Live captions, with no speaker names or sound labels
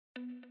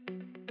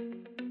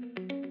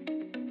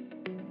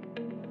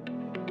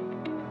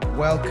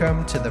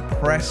welcome to the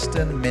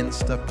Preston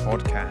Minster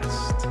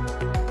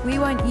podcast. We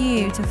want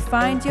you to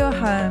find your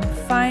home,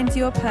 find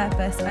your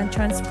purpose, and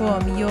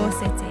transform your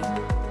city.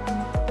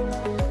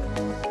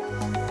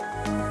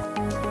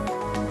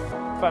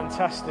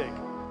 Fantastic.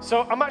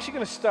 So I'm actually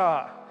going to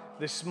start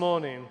this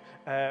morning.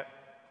 Do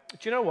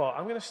you know what?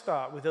 I'm going to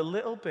start with a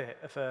little bit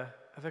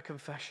of a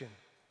confession.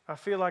 I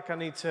feel like I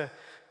need to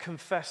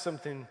confess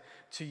something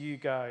to you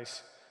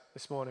guys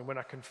this morning when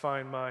I can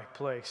find my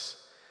place.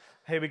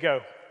 Here we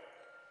go.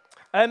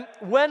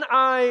 When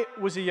I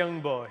was a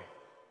young boy,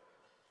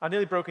 I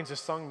nearly broke into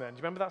song then. Do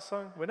you remember that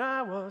song? When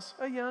I was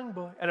a young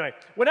boy. Anyway,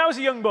 when I was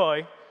a young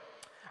boy,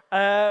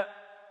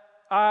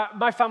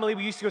 my family,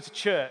 we used to go to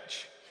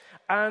church.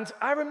 And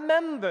I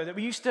remember that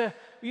we used to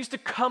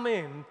come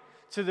in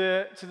to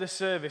the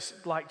service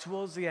like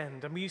towards the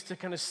end, and we used to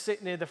kind of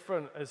sit near the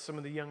front as some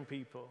of the young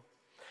people.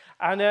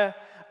 And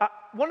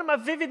one of my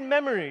vivid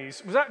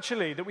memories was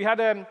actually that we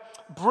had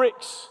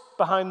bricks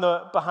behind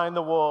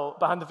the wall,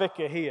 behind the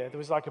vicar here. There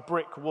was like a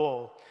brick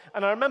wall.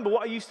 And I remember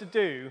what I used to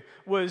do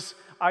was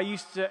I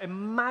used to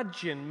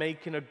imagine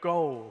making a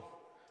goal.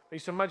 I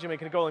used to imagine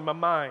making a goal in my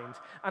mind.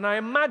 And I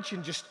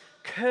imagined just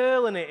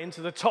curling it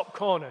into the top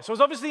corner. So I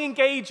was obviously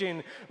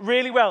engaging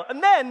really well.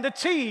 And then the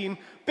team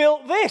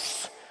built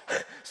this.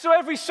 So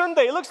every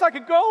Sunday, it looks like a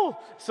goal.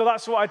 So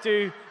that's what I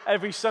do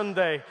every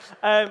Sunday.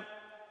 And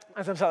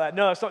something like that.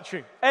 No, that's not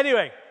true.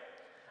 Anyway,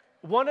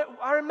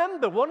 I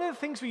remember one of the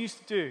things we used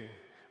to do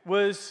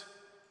was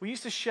we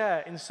used to share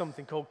in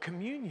something called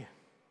communion.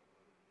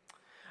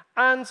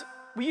 And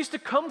we used to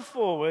come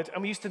forward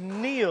and we used to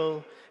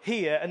kneel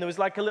here, and there was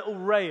like a little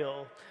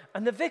rail.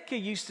 And the vicar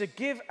used to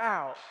give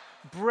out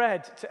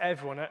bread to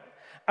everyone.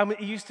 And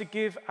he used to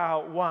give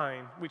out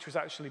wine, which was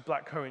actually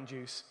blackcurrant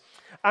juice.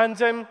 And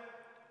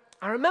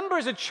I remember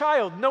as a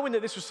child knowing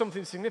that this was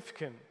something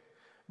significant,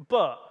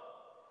 but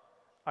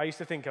I used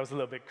to think I was a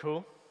little bit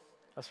cool.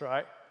 That's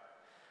right.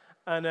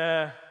 And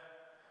I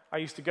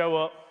used to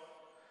go up.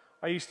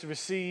 I used to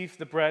receive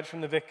the bread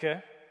from the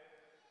vicar.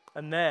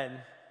 And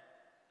then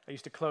I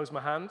used to close my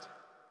hand.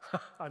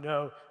 I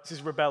know, this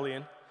is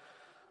rebellion.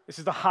 This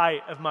is the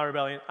height of my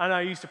rebellion. And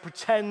I used to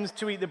pretend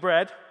to eat the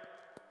bread.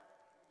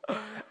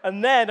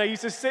 And then I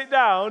used to sit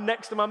down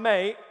next to my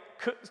mate,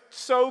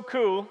 so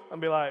cool,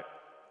 and be like,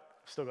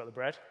 I've still got the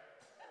bread.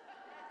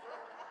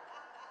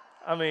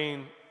 I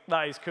mean,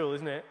 that is cool,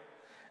 isn't it?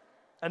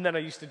 And then I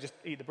used to just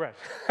eat the bread.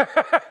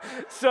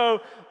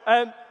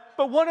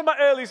 But one of my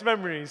earliest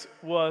memories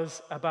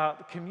was about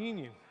the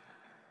communion.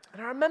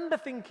 And I remember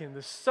thinking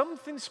there's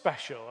something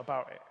special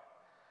about it.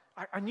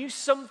 I knew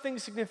something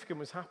significant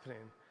was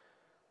happening,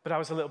 but I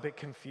was a little bit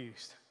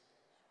confused.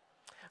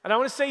 And I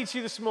want to say to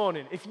you this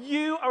morning, if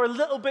you are a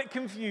little bit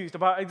confused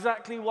about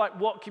exactly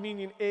what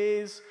communion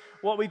is,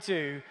 what we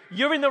do,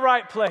 you're in the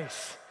right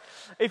place.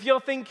 If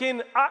you're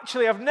thinking,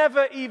 actually, I've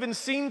never even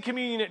seen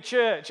communion at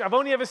church, I've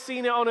only ever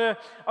seen it on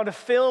a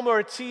film or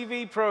a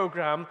TV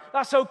program,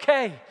 that's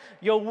okay.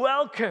 You're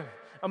welcome.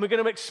 And we're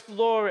going to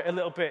explore it a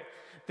little bit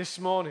this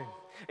morning.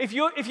 If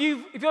you're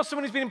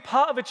someone who's been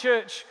part of a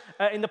church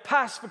in the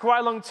past for quite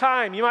a long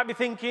time, you might be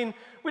thinking,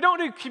 we don't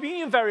do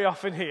communion very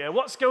often here.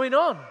 What's going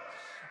on?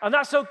 And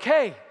that's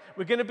okay.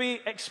 We're going to be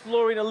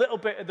exploring a little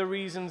bit of the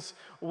reasons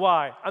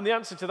why. And the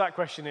answer to that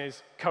question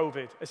is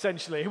COVID,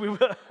 essentially.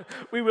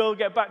 We will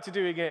get back to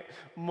doing it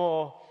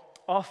more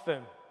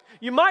often.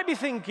 You might be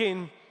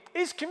thinking,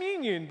 is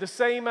communion the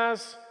same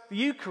as the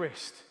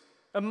Eucharist,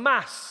 and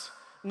Mass,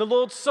 and the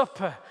Lord's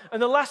Supper,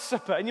 and the Last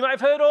Supper? And you might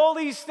have heard all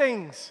these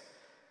things.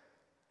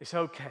 It's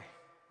okay.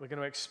 We're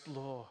going to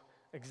explore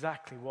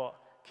exactly what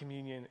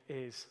communion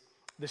is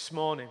this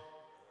morning.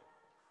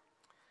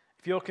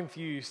 If you're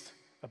confused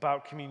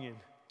about communion,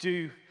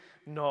 do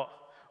not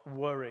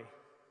worry.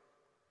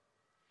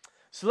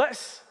 So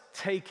let's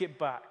take it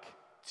back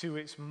to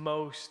its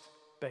most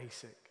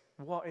basic.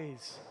 What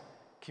is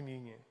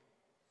communion?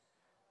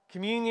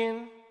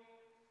 Communion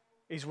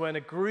is when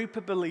a group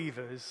of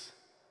believers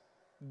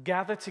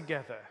gather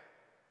together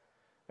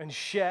and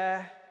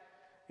share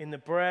in the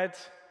bread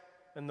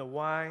and the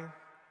wine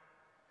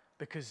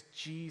because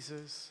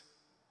Jesus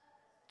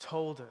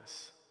told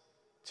us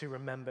to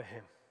remember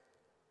him.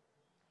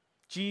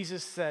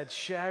 Jesus said,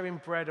 sharing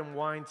bread and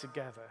wine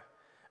together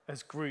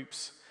as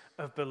groups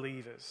of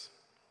believers.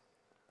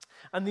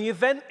 And the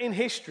event in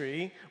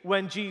history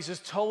when Jesus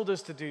told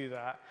us to do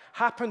that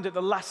happened at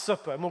the Last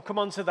Supper, and we'll come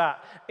on to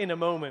that in a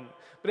moment.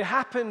 But it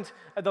happened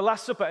at the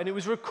Last Supper, and it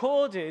was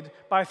recorded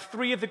by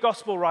 3 of the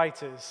gospel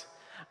writers.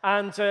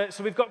 And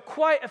so we've got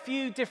quite a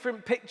few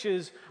different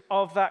pictures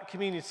of that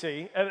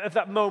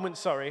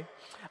moment.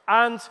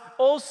 And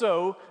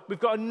also, we've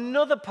got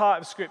another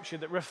part of Scripture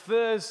that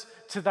refers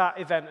to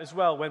that event as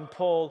well, when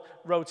Paul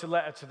wrote a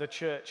letter to the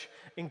church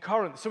in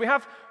Corinth. So we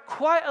have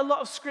quite a lot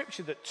of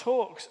Scripture that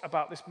talks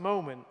about this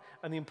moment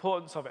and the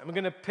importance of it. And we're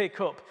going to pick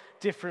up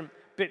different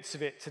bits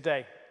of it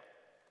today.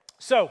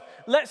 So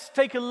let's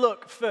take a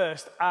look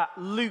first at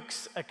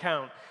Luke's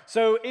account.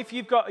 So if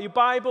you've got your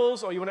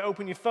Bibles or you want to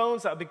open your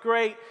phones, that would be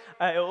great.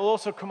 It will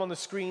also come on the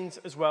screens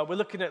as well. We're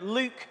looking at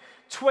Luke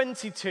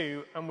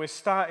 22, and we're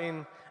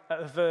starting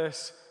at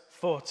verse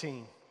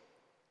 14.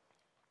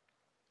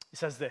 It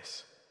says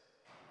this: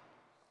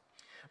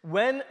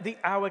 When the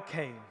hour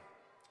came,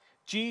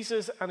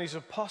 Jesus and his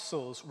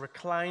apostles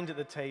reclined at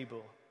the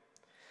table,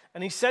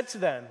 and he said to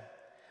them,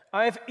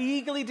 I have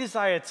eagerly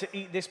desired to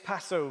eat this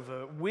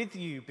Passover with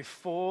you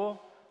before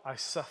I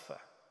suffer.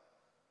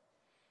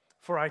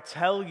 For I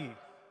tell you,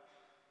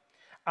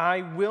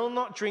 I will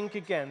not drink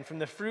again from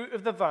the fruit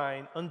of the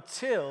vine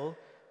until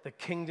the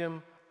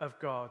kingdom of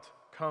God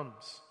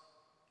comes.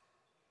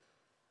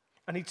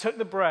 And he took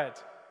the bread,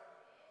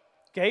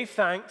 gave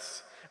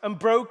thanks, and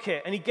broke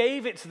it, and he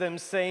gave it to them,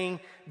 saying,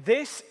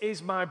 This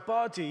is my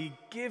body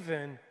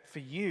given for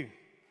you.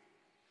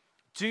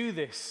 Do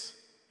this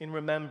in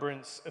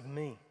remembrance of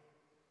me.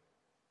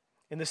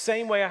 In the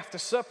same way, after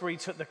supper, he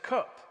took the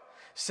cup,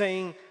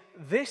 saying,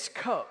 This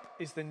cup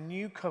is the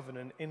new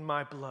covenant in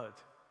my blood,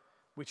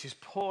 which is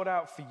poured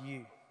out for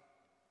you.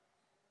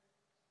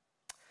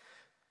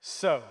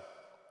 So,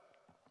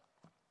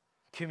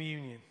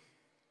 communion.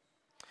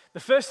 The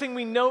first thing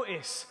we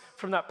notice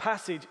from that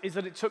passage is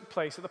that it took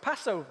place at the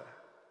Passover.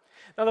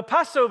 Now, the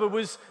Passover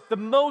was the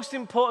most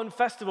important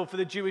festival for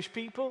the Jewish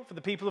people, for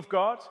the people of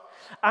God.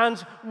 And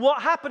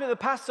what happened at the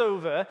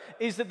Passover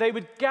is that they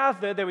would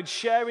gather, they would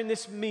share in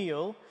this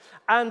meal,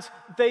 and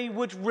they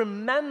would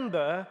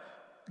remember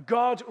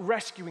God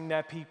rescuing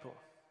their people.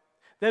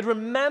 They'd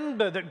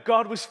remember that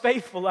God was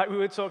faithful, like we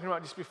were talking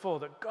about just before,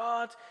 that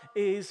God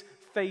is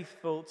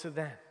faithful to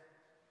them.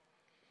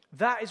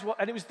 That is what,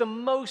 and it was the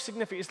most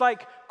significant. It's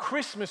like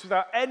Christmas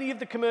without any of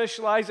the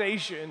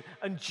commercialization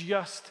and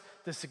just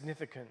the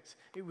significance.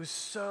 It was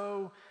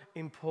so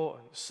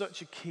important,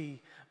 such a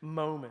key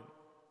moment.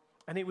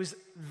 And it was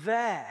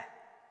there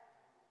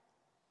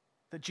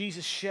that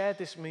Jesus shared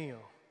this meal,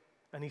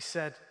 and he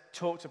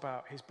talked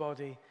about his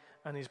body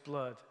and his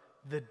blood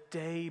the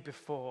day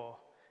before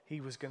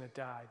he was going to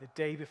die, the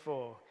day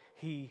before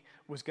he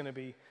was going to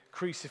be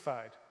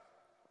crucified.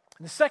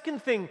 And the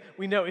second thing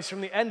we notice from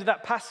the end of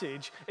that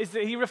passage is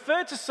that he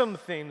referred to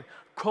something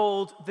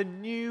called the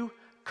new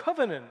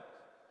covenant.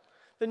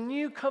 The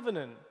new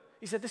covenant.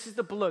 He said, this is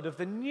the blood of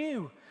the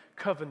new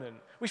covenant,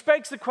 which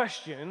begs the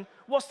question,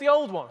 what's the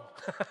old one?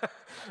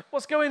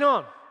 What's going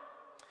on?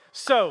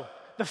 So,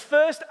 the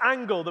first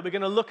angle that we're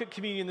going to look at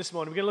communion this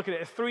morning, we're going to look at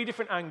it at 3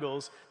 different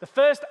angles. The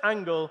first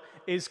angle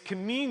is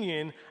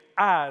communion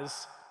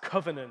as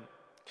covenant.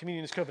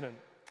 Communion as covenant.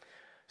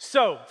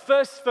 So,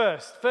 first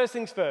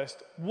things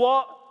first,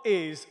 what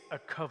is a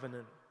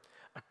covenant?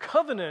 A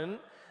covenant,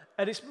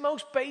 at its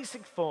most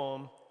basic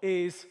form,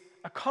 is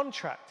a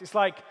contract. It's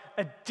like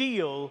a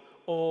deal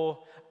or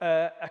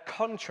a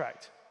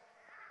contract.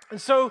 And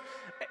so,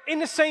 in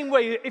the same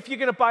way, if you're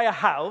going to buy a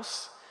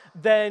house,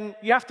 then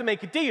you have to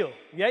make a deal.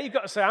 Yeah, you've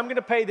got to say, I'm going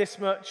to pay this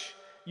much,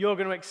 you're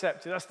going to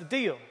accept it. That's the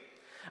deal.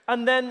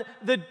 And then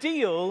the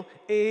deal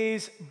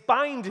is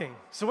binding.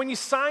 So when you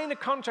sign a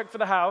contract for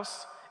the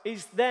house,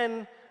 it's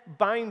then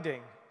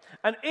binding.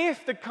 And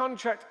if the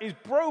contract is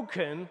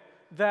broken,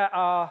 there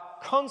are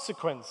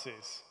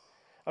consequences.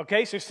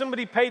 Okay, so if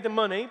somebody paid the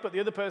money, but the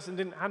other person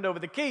didn't hand over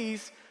the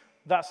keys,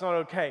 that's not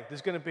okay.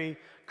 There's going to be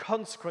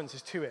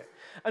consequences to it.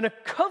 And a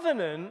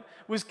covenant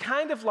was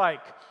kind of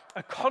like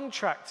a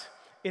contract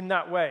in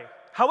that way.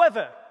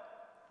 However,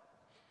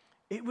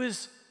 it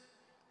was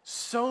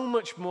so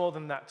much more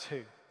than that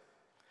too.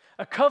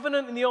 A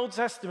covenant in the Old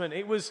Testament,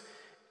 it was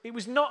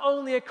not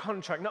only a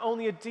contract, not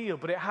only a deal,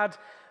 but it had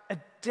a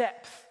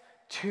depth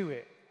to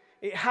it.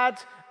 It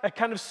had a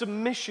kind of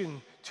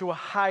submission to a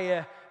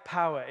higher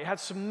power. It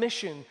had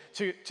submission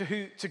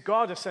to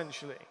God,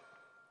 essentially.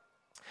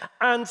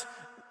 And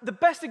the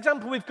best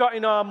example we've got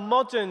in our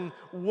modern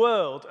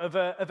world of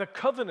a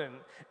covenant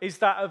is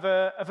that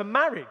of a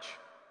marriage.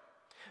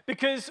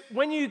 Because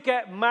when you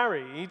get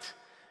married,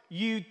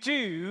 you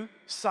do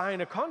sign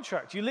a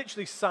contract. You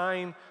literally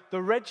sign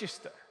the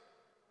register.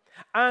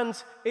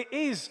 And it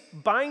is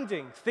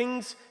binding.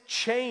 Things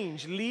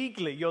change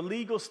legally. Your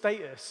legal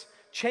status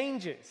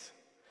changes.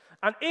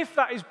 And if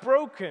that is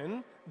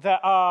broken,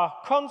 there are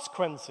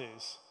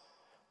consequences.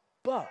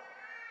 But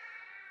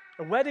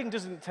a wedding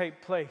doesn't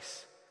take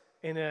place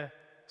in a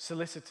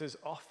solicitor's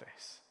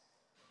office.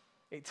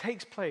 It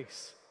takes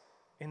place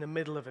in the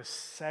middle of a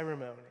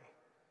ceremony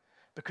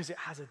because it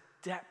has a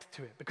depth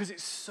to it, because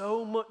it's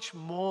so much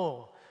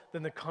more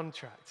than the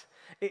contract.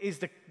 It is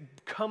the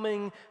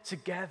coming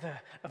together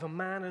of a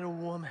man and a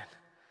woman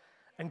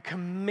and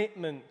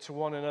commitment to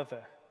one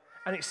another.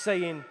 And it's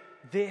saying,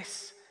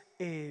 this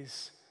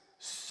is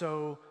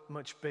so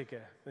much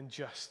bigger than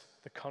just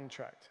the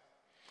contract.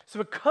 So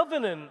a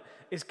covenant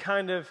is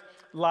kind of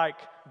like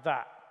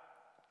that.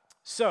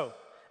 So,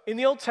 in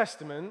the Old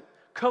Testament,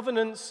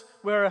 covenants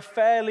were a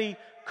fairly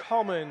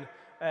common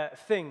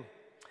thing.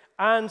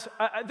 And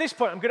at this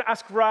point, I'm going to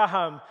ask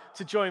Raham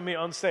to join me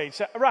on stage.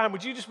 So, Raham,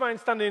 would you just mind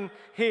standing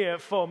here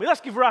for me?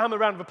 Let's give Raham a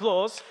round of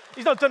applause.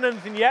 He's not done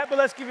anything yet, but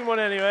let's give him one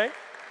anyway.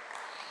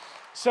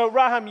 So,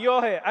 Raham,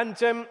 you're here. And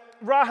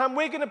Raham,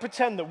 we're going to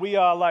pretend that we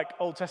are like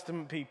Old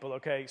Testament people,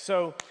 okay?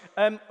 So,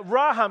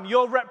 Raham,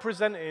 you're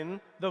representing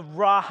the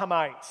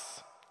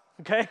Rahamites,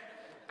 okay?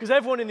 Because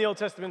everyone in the Old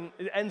Testament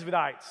it ends with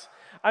ites.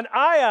 And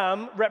I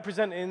am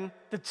representing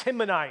the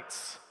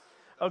Timonites,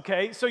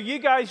 okay? So you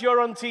guys, you're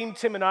on Team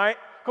Timonite.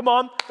 Come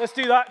on, let's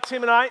do that,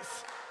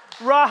 Timonites.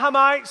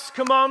 Rahamites,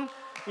 come on.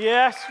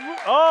 Yes.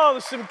 Oh,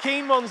 there's some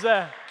keen ones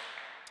there.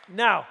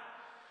 Now,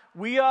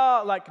 we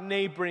are like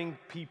neighboring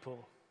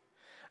people.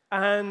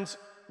 And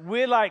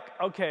we're like,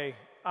 okay,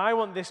 I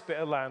want this bit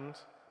of land,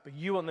 but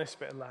you want this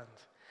bit of land.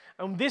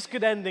 And this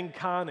could end in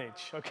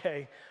carnage,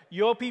 okay?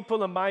 Your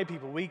people and my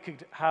people, we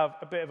could have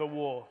a bit of a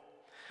war.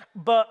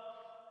 But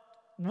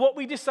what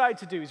we decide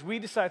to do is we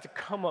decide to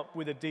come up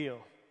with a deal,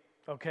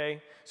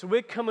 okay? So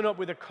we're coming up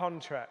with a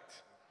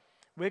contract.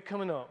 We're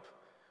coming up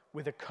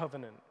with a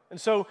covenant.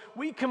 And so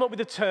we come up with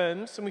the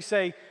terms and we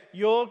say,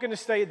 you're going to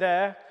stay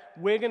there,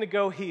 we're going to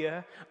go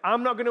here,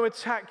 I'm not going to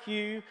attack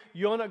you,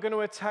 you're not going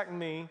to attack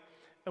me,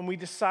 and we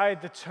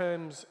decide the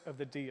terms of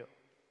the deal.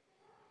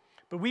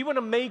 But we want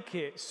to make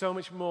it so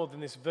much more than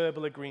this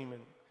verbal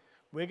agreement.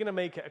 We're going to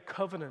make it a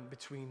covenant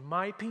between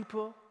my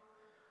people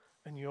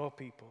and your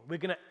people. We're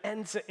going to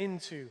enter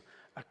into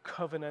a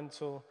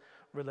covenantal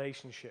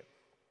relationship.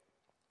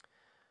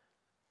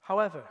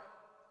 However,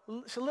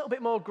 it's a little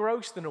bit more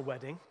gross than a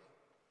wedding,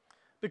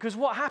 because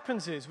what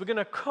happens is we're going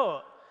to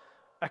cut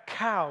a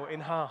cow in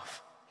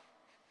half.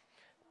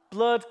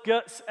 Blood,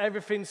 guts,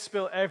 everything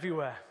spilled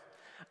everywhere.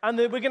 And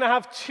then we're going to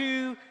have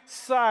two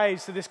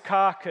sides to this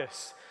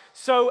carcass.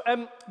 So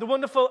the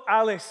wonderful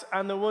Alice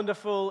and the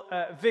wonderful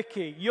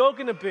Vicky, you're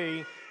going to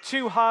be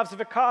two halves of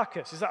a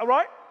carcass. Is that all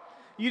right?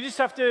 You just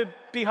have to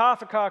be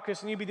half a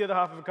carcass and you be the other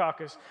half of a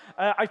carcass.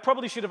 I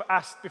probably should have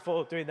asked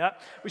before doing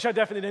that, which I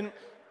definitely didn't.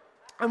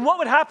 And what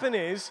would happen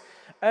is,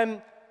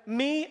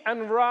 me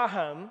and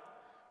Raham,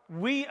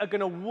 we are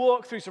going to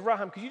walk through. So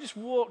Raham, could you just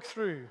walk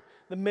through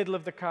the middle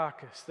of the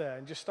carcass there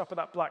and just stop at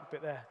that black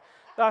bit there?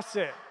 That's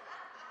it.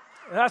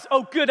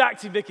 Good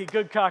acting, Vicky,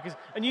 good carcass.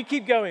 And you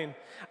keep going.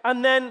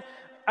 And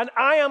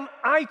I am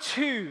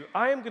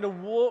going to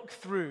walk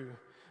through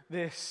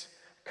this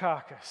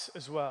carcass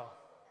as well.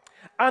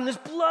 And there's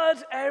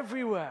blood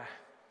everywhere.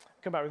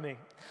 Come back with me.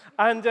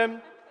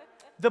 And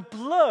the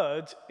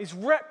blood is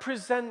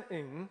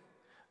representing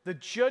the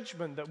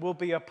judgment that will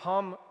be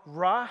upon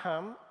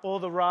Raham or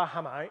the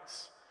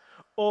Rahamites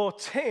or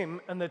Tim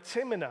and the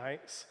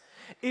Timonites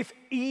if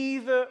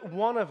either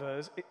one of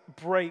us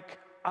break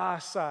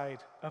our side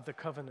of the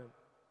covenant.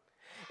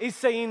 It's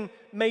saying,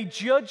 may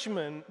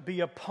judgment be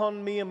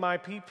upon me and my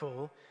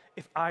people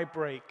if I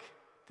break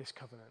this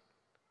covenant.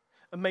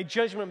 And may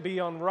judgment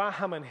be on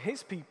Raham and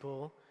his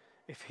people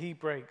if he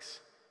breaks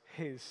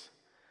his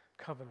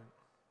covenant.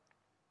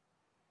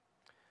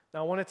 Now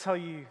I want to tell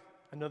you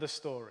another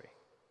story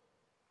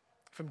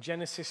from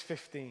Genesis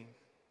 15,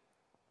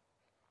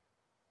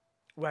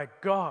 where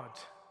God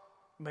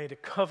made a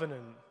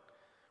covenant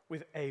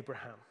with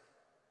Abraham.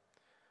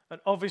 And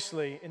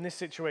obviously, in this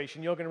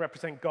situation, you're going to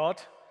represent God.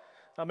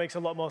 That makes a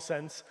lot more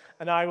sense.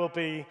 And I will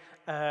be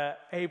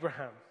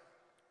Abraham.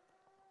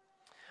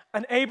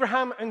 And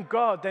Abraham and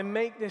God, they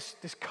make this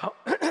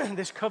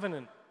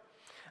covenant.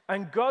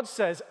 And God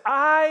says,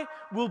 I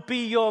will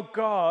be your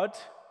God,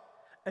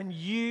 and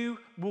you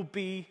will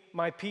be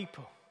my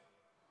people.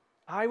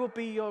 I will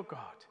be your God,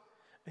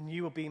 and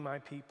you will be my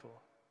people.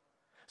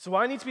 So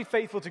I need to be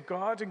faithful to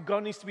God, and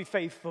God needs to be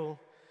faithful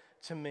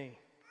to me.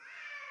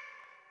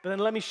 But then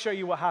let me show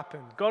you what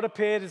happened. God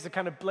appeared as a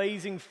kind of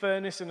blazing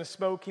furnace in a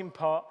smoking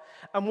pot.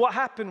 And what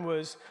happened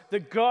was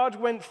that God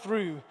went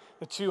through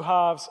the two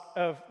halves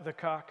of the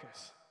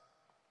carcass.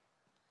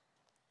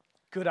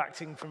 Good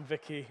acting from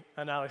Vicky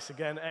and Alice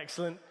again.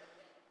 Excellent.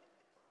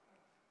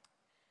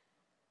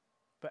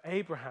 But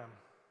Abraham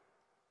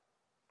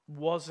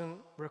wasn't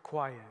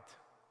required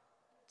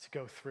to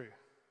go through.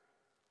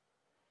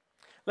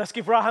 Let's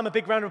give Raham a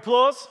big round of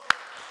applause.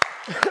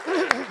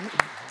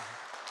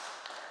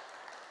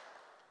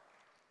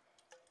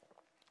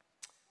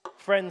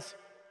 Friends,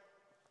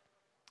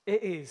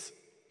 it is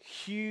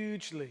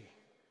hugely,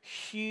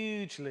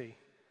 hugely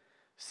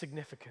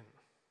significant.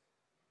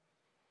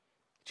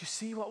 Do you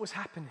see what was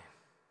happening?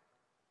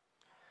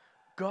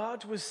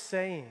 God was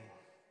saying,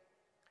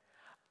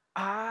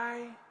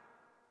 I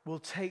will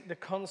take the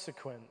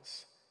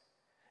consequence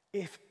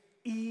if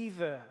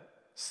either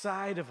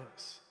side of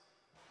us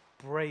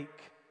break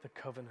the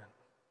covenant.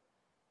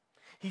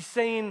 He's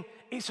saying,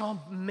 it's on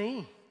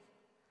me.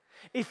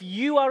 If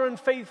you are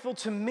unfaithful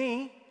to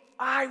me,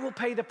 I will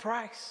pay the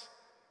price.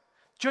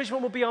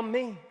 Judgment will be on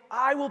me.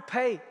 I will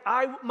pay.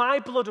 My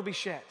blood will be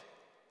shed.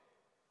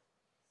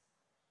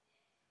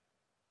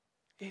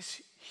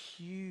 It's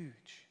huge.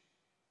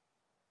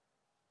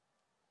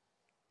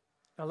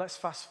 Now let's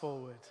fast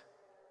forward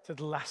to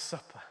the Last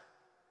Supper,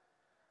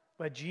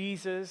 where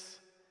Jesus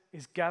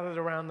is gathered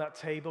around that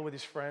table with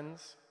his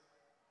friends.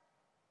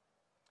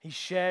 He's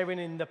sharing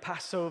in the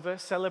Passover,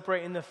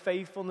 celebrating the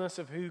faithfulness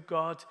of who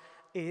God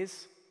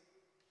is.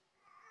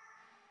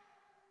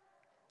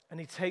 And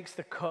he takes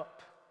the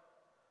cup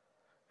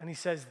and he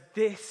says,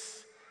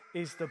 "This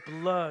is the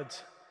blood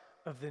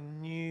of the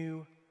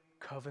new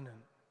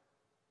covenant."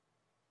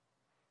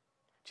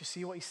 Do you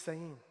see what he's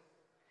saying?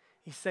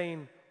 He's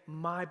saying,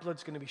 my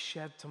blood's going to be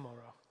shed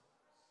tomorrow.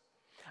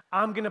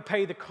 I'm going to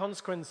pay the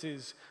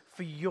consequences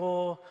for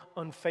your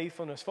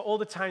unfaithfulness, for all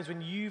the times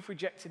when you've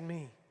rejected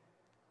me.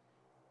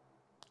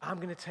 I'm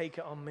going to take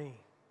it on me,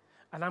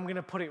 and I'm going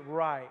to put it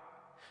right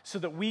so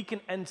that we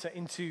can enter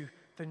into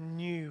the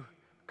new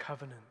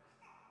covenant.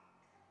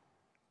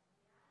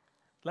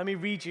 Let me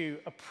read you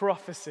a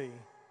prophecy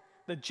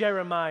that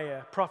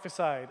Jeremiah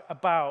prophesied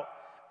about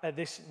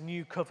this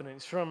new covenant.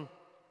 It's from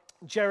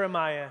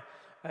Jeremiah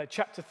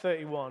chapter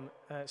 31,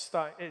 it's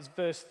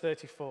verse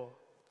 34.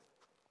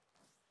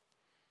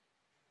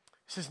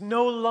 It says,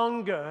 "No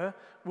longer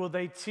will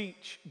they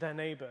teach their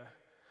neighbor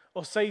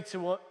or say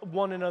to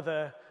one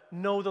another,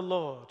 'Know the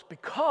Lord,'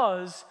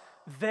 because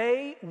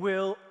they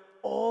will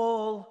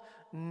all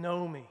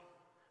know me,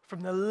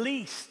 from the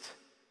least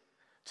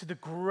to the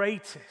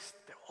greatest.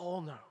 They'll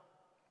all know,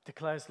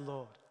 declares the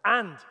Lord.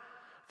 And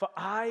for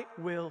I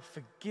will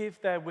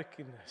forgive their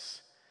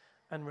wickedness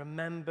and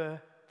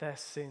remember their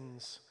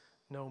sins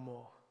no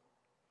more."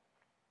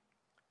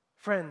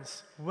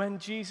 Friends, when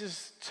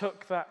Jesus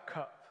took that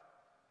cup,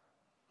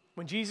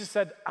 when Jesus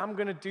said, "I'm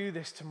going to do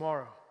this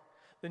tomorrow,"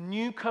 the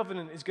new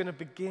covenant is going to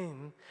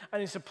begin,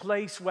 and it's a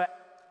place where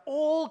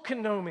all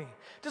can know me.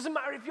 Doesn't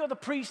matter if you're the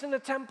priest in the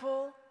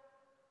temple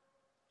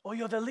or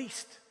you're the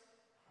least.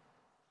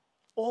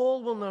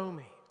 All will know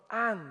me,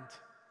 and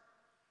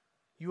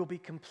you will be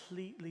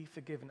completely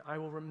forgiven. I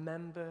will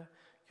remember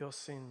your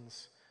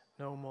sins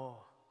no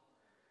more.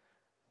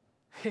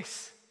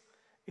 This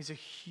is a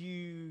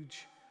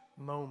huge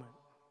moment.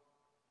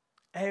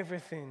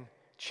 Everything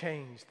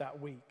changed that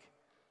week.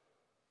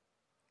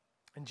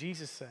 And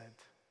Jesus said,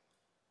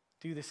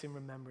 "Do this in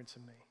remembrance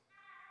of me."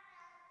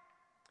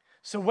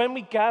 So when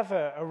we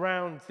gather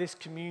around this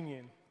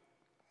communion,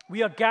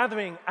 we are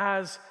gathering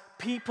as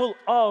people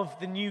of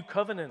the new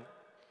covenant.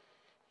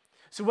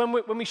 So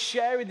when we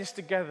share in this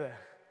together,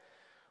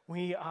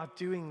 we are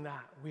doing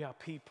that. We are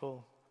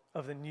people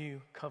of the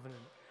new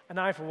covenant. And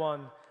I, for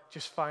one,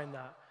 just find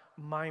that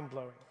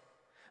mind-blowing.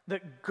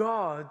 That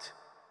God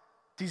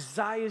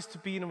desires to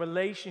be in a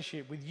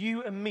relationship with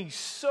you and me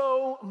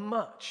so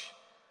much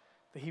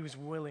that he was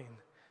willing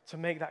to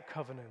make that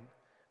covenant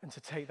and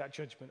to take that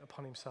judgment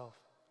upon himself.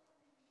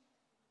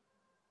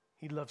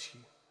 He loves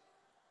you.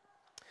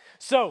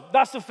 So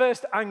that's the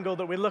first angle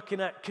that we're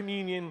looking at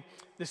communion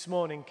this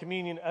morning,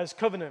 communion as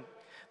covenant.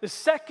 The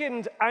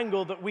second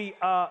angle that we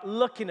are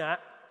looking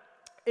at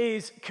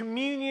is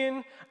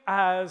communion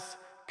as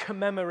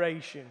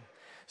commemoration.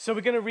 So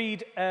we're going to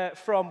read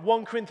from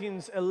 1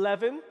 Corinthians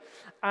 11,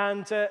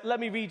 and let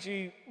me read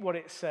you what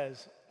it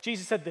says.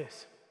 Jesus said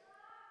this,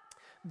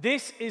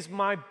 "This is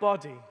my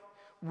body,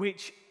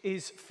 which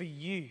is for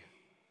you.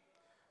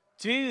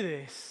 Do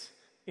this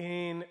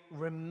in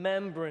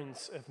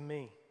remembrance of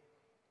me."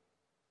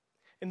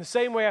 In the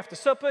same way, after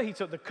supper, he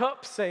took the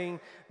cup,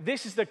 saying,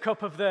 "This is the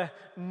cup of the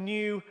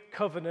new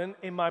covenant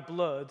in my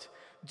blood.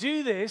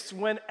 Do this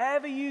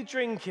whenever you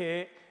drink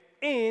it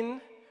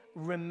in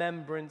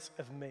remembrance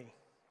of me."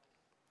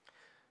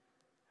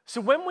 So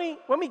when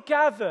we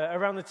gather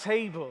around the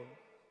table,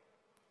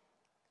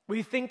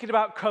 we're thinking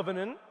about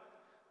covenant,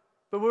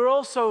 but we're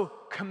also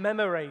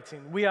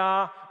commemorating. We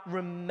are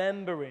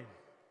remembering.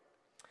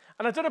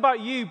 And I don't know about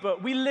you,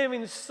 but we live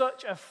in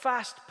such a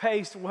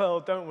fast-paced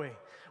world, don't we?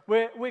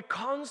 We're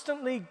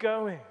constantly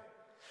going.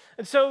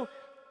 And so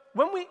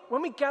when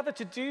we gather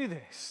to do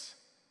this,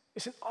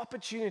 it's an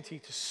opportunity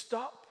to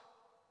stop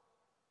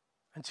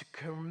and to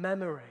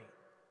commemorate,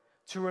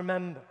 to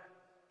remember.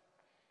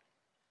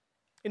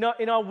 In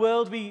our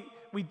world,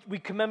 we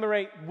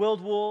commemorate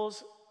world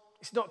wars.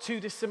 It's not too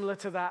dissimilar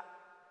to that.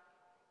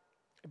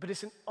 But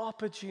it's an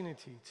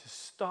opportunity to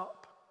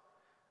stop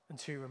and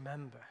to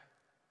remember.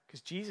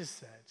 Because Jesus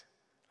said,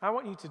 "I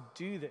want you to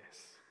do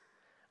this.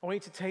 I want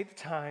you to take the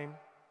time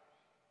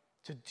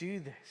to do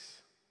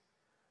this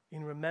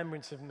in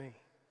remembrance of me."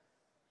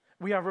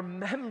 We are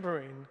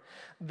remembering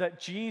that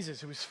Jesus,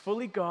 who was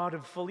fully God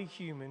and fully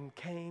human,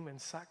 came and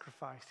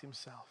sacrificed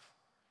himself.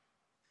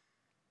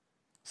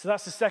 So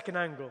that's the second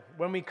angle.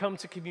 When we come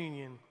to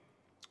communion,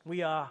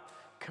 we are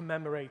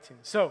commemorating.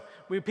 So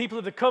we're people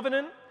of the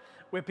covenant,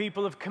 we're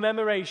people of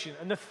commemoration.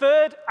 And the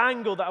third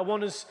angle that I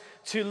want us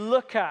to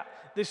look at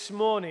this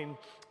morning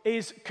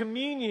is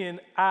communion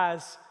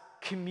as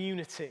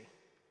community.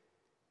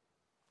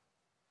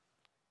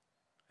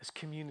 As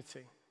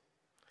community.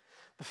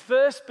 The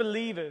first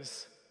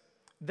believers,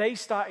 they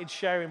started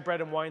sharing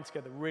bread and wine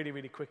together really,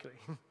 really quickly.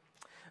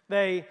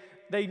 They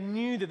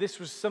knew that this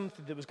was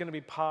something that was going to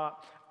be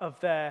part of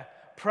their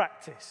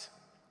practice.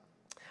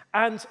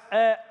 And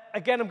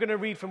again, I'm going to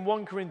read from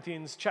 1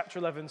 Corinthians chapter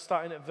 11,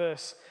 starting at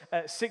verse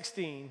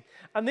 16.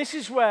 And this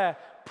is where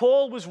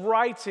Paul was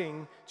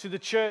writing to the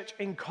church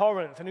in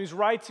Corinth, and he was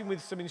writing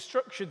with some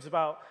instructions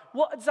about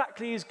what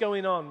exactly is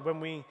going on when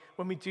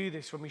we do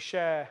this, when we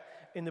share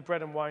in the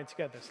bread and wine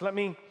together. So let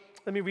me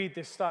read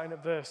this, starting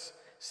at verse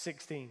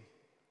 16.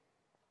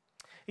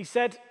 He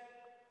said,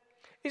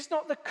 "Is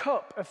not the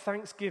cup of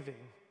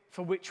thanksgiving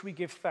for which we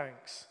give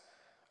thanks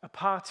a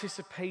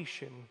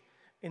participation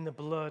in the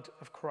blood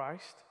of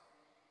Christ?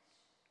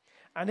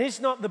 And is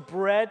not the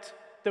bread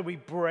that we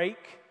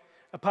break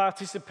a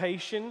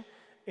participation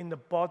in the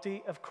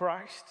body of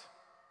Christ?"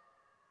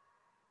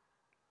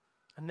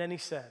 And then he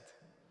said,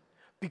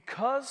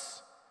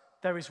 "Because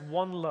there is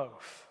one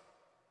loaf,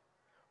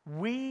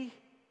 we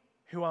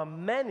who are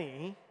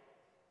many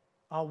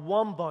are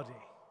one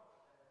body,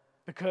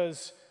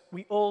 because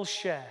we all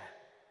share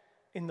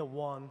in the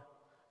one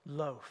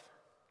loaf."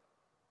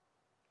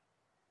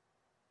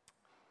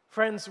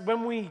 Friends,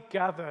 when we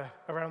gather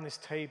around this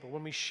table,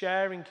 when we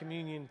share in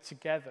communion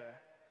together,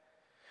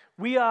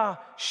 we are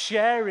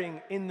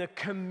sharing in the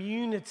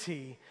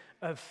community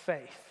of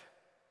faith.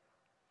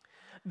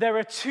 There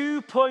are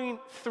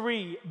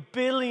 2.3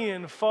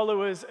 billion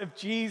followers of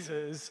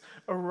Jesus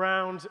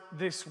around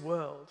this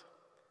world.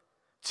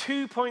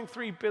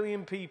 2.3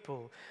 billion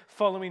people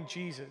following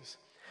Jesus.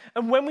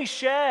 And when we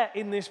share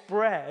in this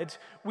bread,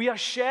 we are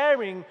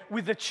sharing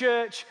with the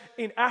church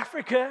in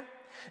Africa,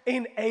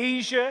 in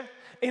Asia,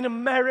 in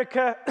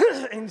America,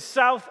 in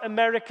South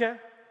America.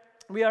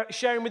 We are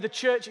sharing with the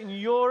church in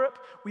Europe.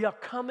 We are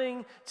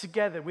coming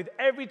together with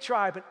every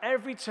tribe and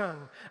every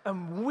tongue.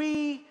 And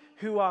we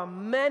who are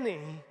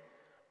many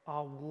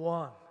are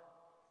one,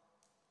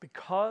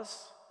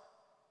 because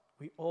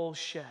we all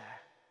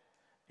share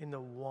in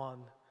the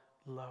one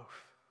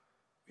loaf.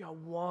 We are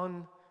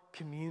one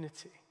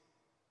community.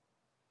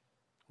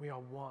 We are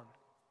one.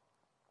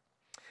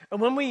 And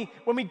when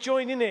we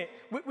join in it,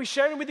 we're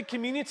sharing with the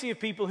community of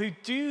people who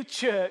do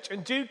church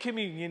and do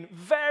communion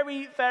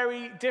very,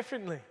 very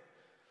differently.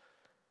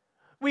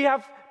 We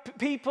have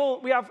people,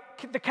 we have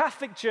the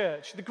Catholic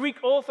Church, the Greek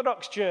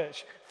Orthodox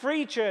Church,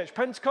 Free Church,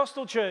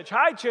 Pentecostal Church,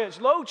 High Church,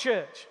 Low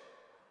Church.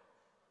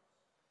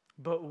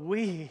 But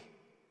we,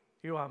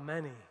 who are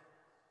many,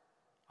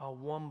 are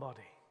one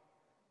body,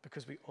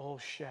 because we all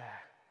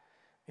share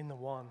in the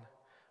one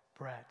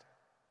bread.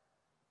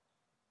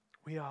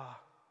 We are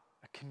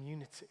a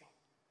community.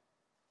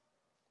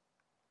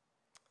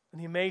 And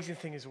the amazing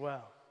thing as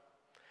well,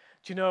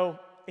 do you know,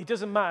 it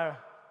doesn't matter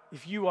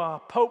if you are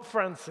Pope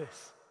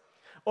Francis,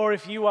 or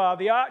if you are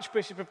the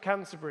Archbishop of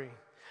Canterbury,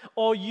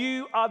 or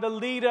you are the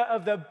leader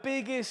of the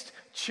biggest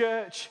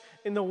church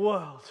in the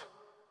world,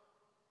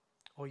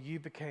 or you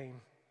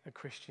became a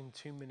Christian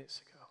 2 minutes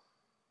ago.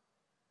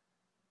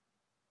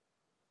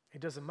 It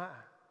doesn't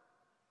matter,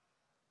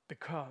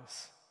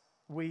 because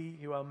we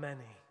who are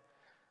many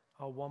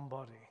are one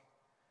body,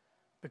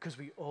 because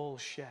we all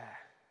share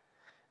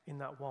in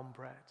that one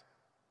bread.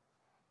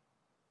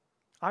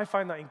 I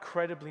find that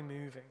incredibly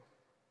moving.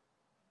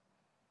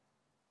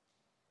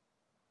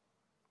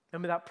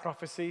 Remember that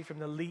prophecy, from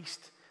the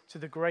least to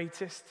the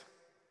greatest?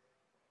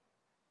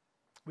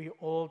 We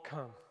all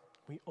come,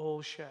 we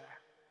all share,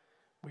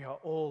 we are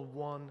all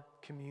one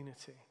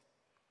community.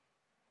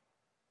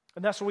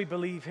 And that's what we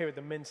believe here at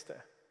the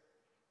Minster.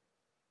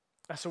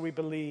 That's what we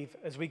believe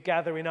as we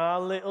gather in our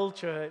little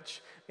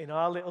church, in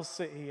our little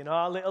city, in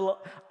our little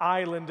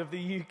island of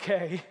the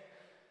UK.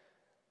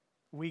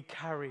 We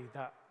carry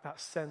that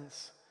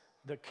sense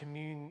that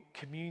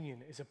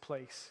communion is a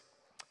place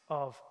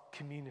of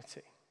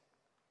community.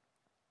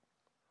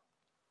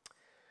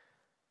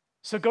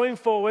 So going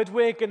forward,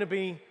 we're going to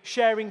be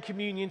sharing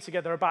communion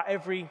together about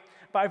every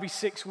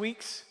 6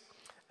 weeks.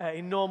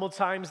 In normal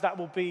times, that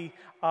will be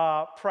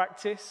our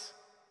practice.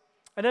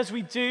 And as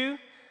we do,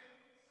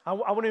 I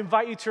want to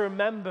invite you to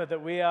remember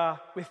that we're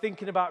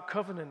thinking about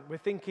covenant, we're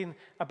thinking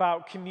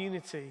about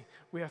community,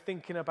 we are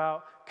thinking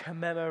about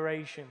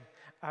commemoration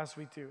as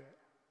we do it.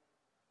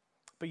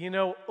 But you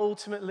know,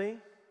 ultimately,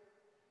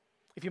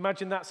 if you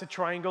imagine that's a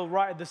triangle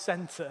right at the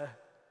center,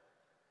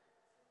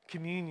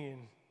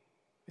 communion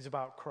is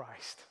about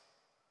Christ.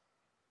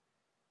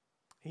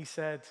 He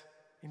said,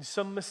 in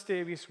some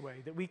mysterious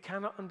way that we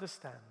cannot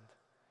understand,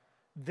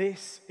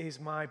 "This is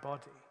my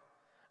body,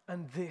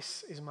 and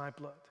this is my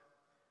blood."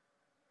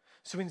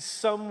 So in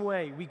some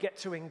way, we get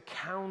to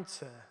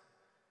encounter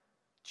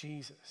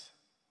Jesus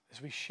as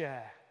we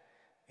share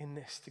in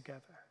this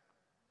together.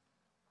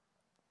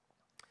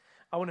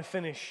 I want to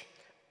finish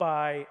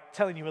by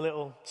telling you a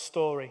little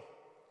story.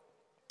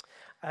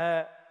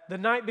 The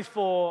night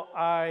before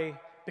I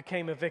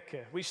became a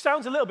vicar, which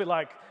sounds a little bit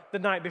like the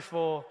night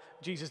before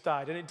Jesus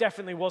died, and it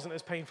definitely wasn't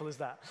as painful as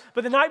that.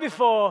 But the night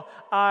before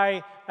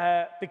I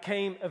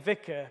became a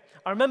vicar,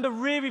 I remember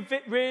really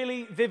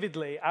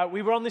vividly,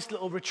 we were on this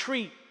little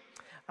retreat,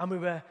 and we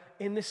were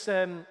in this,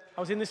 I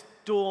was in this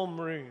dorm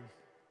room,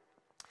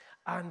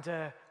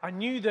 and I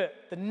knew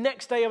that the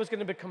next day I was going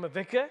to become a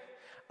vicar,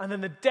 And then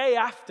the day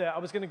after, I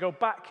was going to go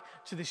back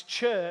to this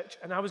church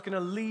and I was going to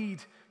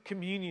lead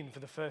communion for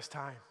the first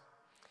time.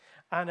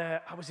 And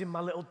I was in my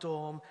little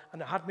dorm,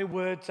 and I had my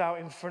words out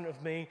in front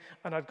of me,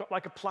 and I'd got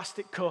like a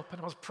plastic cup, and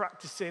I was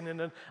practicing, and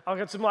then I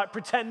got some like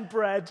pretend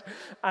bread,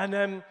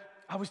 and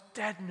I was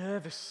dead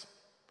nervous.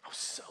 I was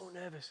so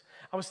nervous.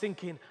 I was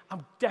thinking,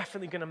 I'm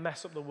definitely going to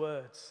mess up the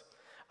words.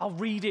 I'll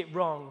read it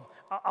wrong.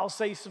 I'll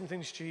say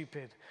something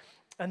stupid.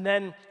 And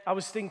then I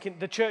was thinking,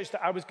 the church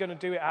that I was going to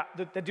do it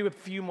at, they do a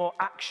few more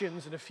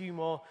actions and a few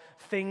more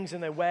things,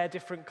 and they wear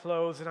different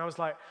clothes, and I was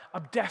like,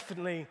 I'm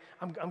going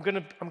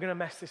to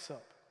mess this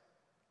up.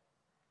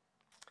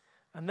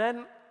 And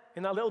then,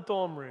 in that little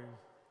dorm room,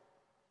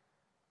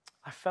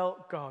 I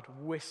felt God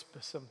whisper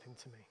something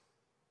to me.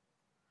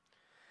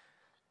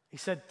 He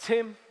said,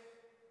 Tim,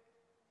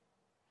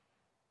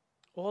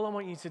 all I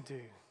want you to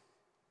do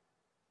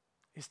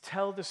is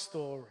tell the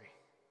story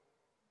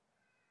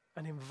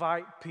and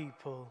invite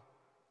people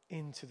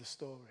into the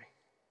story.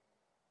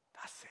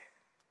 That's it.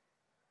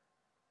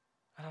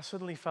 And I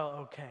suddenly felt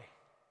okay.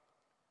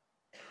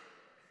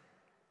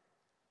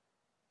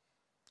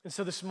 And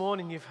so this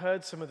morning, you've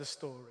heard some of the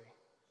story.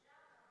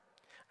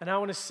 And I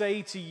want to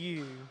say to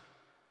you,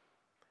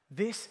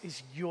 this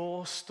is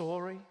your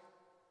story.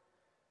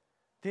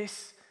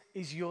 This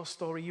is your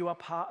story. You are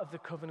part of the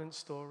covenant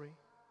story.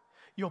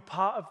 You're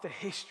part of the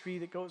history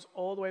that goes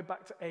all the way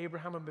back to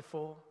Abraham and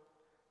before.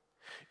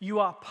 You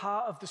are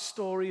part of the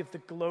story of the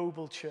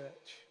global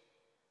church.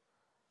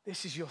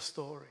 This is your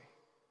story.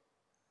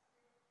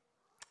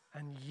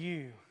 And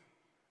you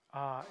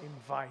are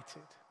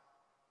invited.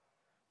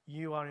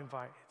 You are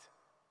invited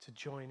to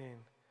join in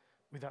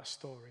with that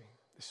story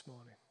this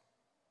morning.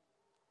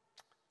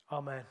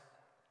 Amen.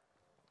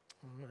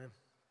 Amen.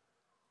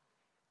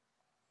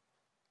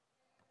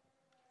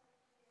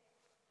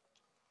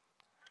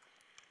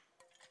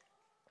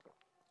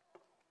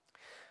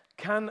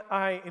 Can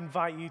I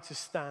invite you to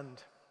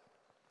stand?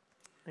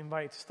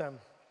 Invite you to stand.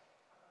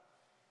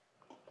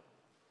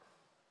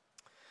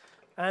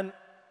 And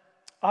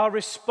our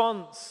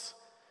response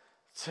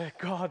to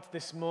God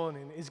this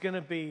morning is going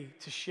to be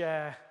to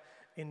share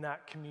in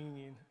that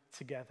communion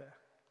together.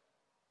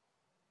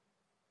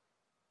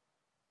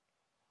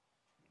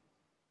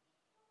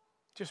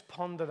 Just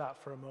ponder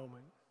that for a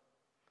moment.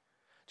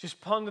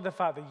 Just ponder the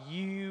fact that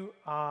you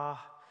are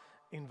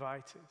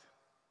invited.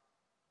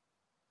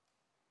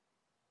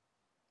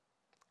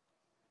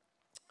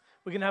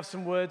 We're going to have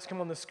some words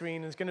come on the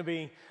screen. There's going to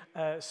be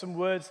some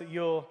words that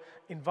you're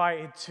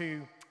invited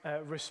to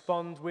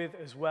respond with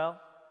as well.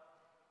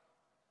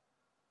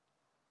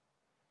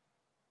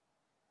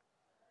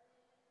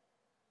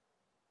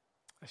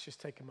 Let's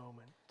just take a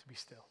moment to be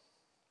still.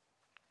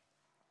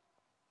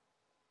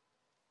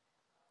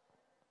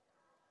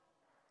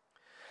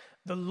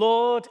 The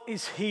Lord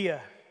is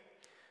here.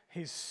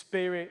 His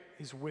Spirit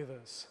is with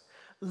us.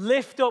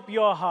 Lift up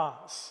your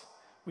hearts.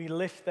 We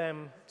lift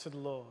them to the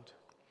Lord.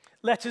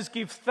 Let us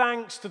give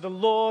thanks to the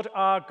Lord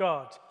our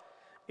God.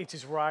 It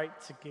is right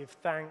to give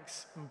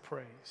thanks and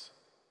praise.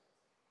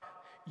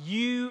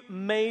 You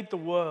made the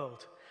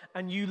world,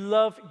 and you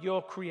love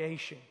your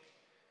creation.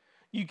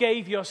 You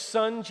gave your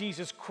Son,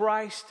 Jesus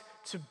Christ,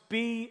 to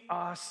be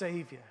our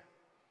Savior.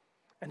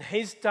 And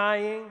his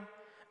dying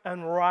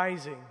and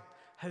rising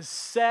has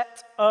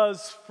set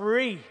us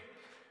free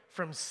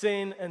from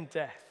sin and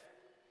death.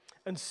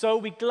 And so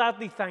we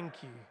gladly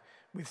thank you,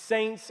 with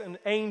saints and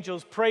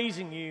angels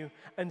praising you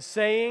and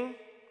saying,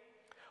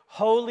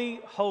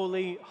 Holy,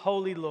 holy,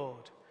 holy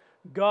Lord,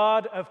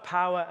 God of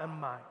power and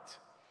might.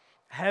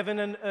 Heaven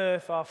and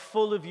earth are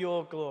full of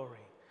your glory.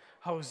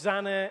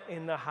 Hosanna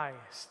in the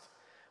highest.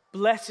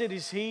 Blessed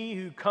is he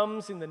who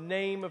comes in the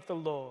name of the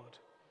Lord.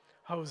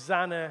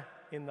 Hosanna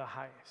in the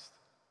highest.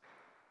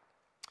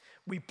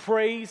 We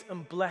praise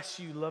and bless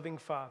you, loving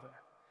Father,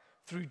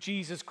 through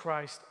Jesus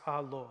Christ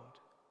our Lord.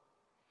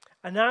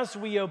 And as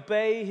we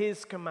obey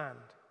his command,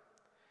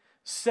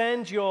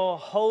 send your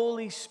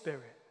Holy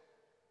Spirit,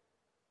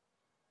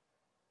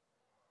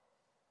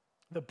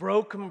 the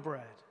broken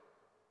bread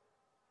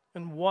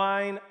and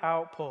wine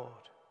outpoured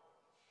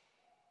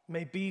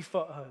may be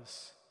for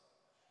us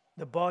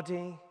the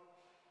body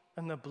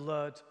and the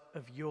blood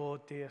of your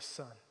dear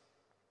Son.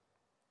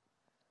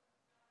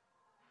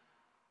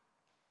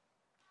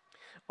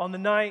 On the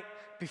night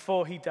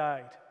before he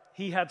died,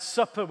 he had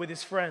supper with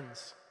his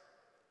friends.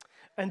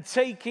 And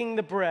taking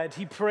the bread,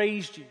 he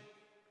praised you.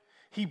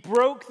 He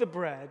broke the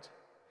bread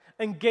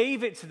and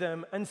gave it to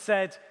them and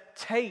said,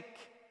 Take,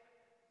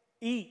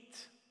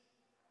 eat.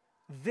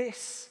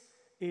 This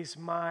is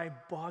my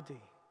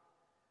body,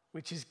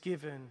 which is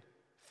given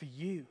for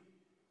you.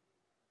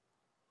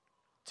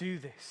 Do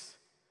this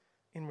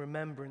in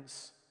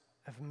remembrance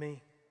of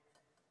me.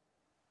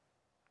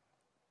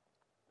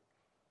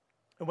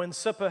 And when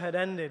supper had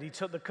ended, he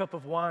took the cup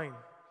of wine.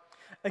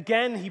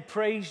 Again, he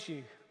praised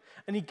you,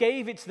 and he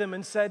gave it to them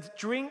and said,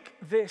 Drink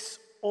this,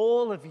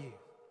 all of you.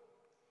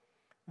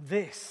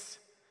 This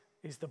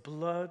is the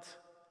blood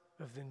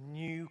of the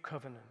new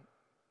covenant,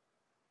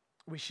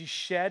 which is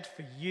shed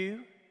for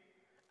you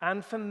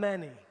and for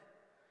many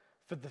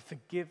for the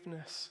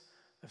forgiveness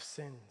of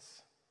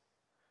sins.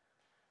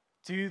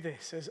 Do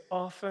this as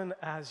often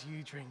as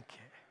you drink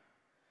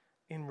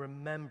it in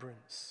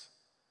remembrance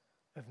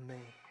of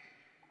me.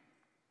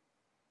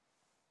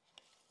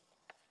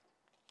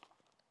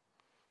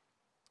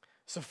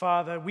 So,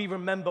 Father, we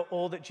remember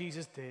all that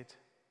Jesus did.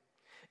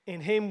 In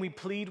him we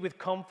plead with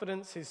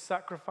confidence his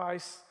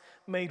sacrifice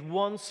made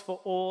once for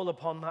all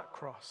upon that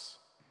cross.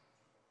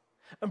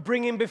 And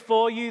bringing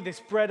before you this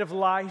bread of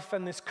life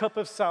and this cup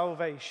of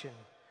salvation,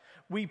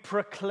 we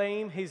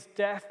proclaim his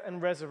death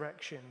and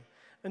resurrection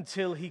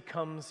until he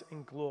comes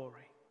in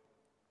glory.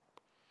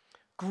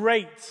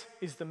 Great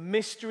is the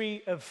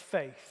mystery of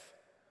faith.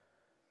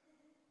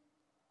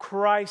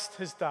 Christ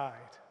has died.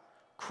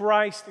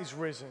 Christ is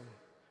risen.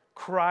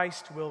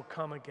 Christ will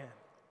come again.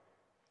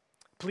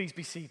 Please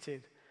be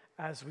seated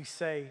as we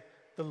say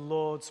the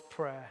Lord's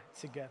Prayer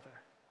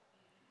together.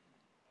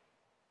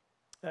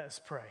 Let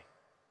us pray.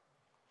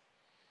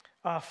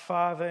 Our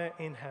Father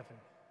in heaven,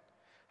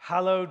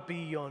 hallowed be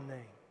your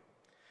name.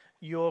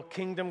 Your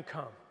kingdom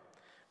come,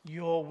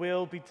 your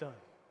will be done,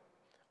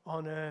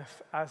 on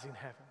earth as in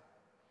heaven.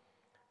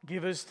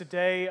 Give us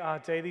today our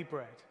daily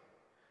bread.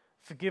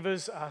 Forgive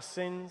us our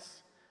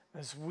sins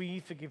as we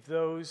forgive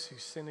those who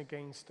sin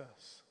against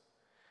us.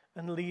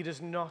 And lead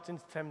us not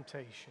into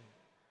temptation,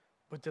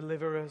 but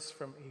deliver us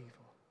from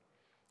evil.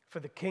 For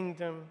the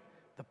kingdom,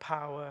 the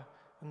power,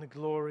 and the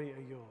glory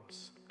are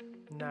yours,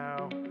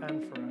 now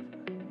and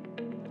forever.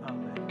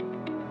 Amen.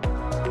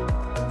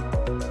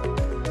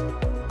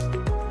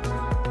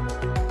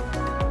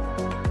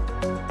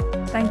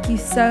 Thank you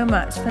so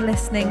much for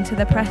listening to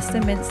the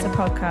Preston Minster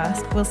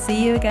podcast. We'll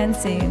see you again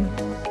soon.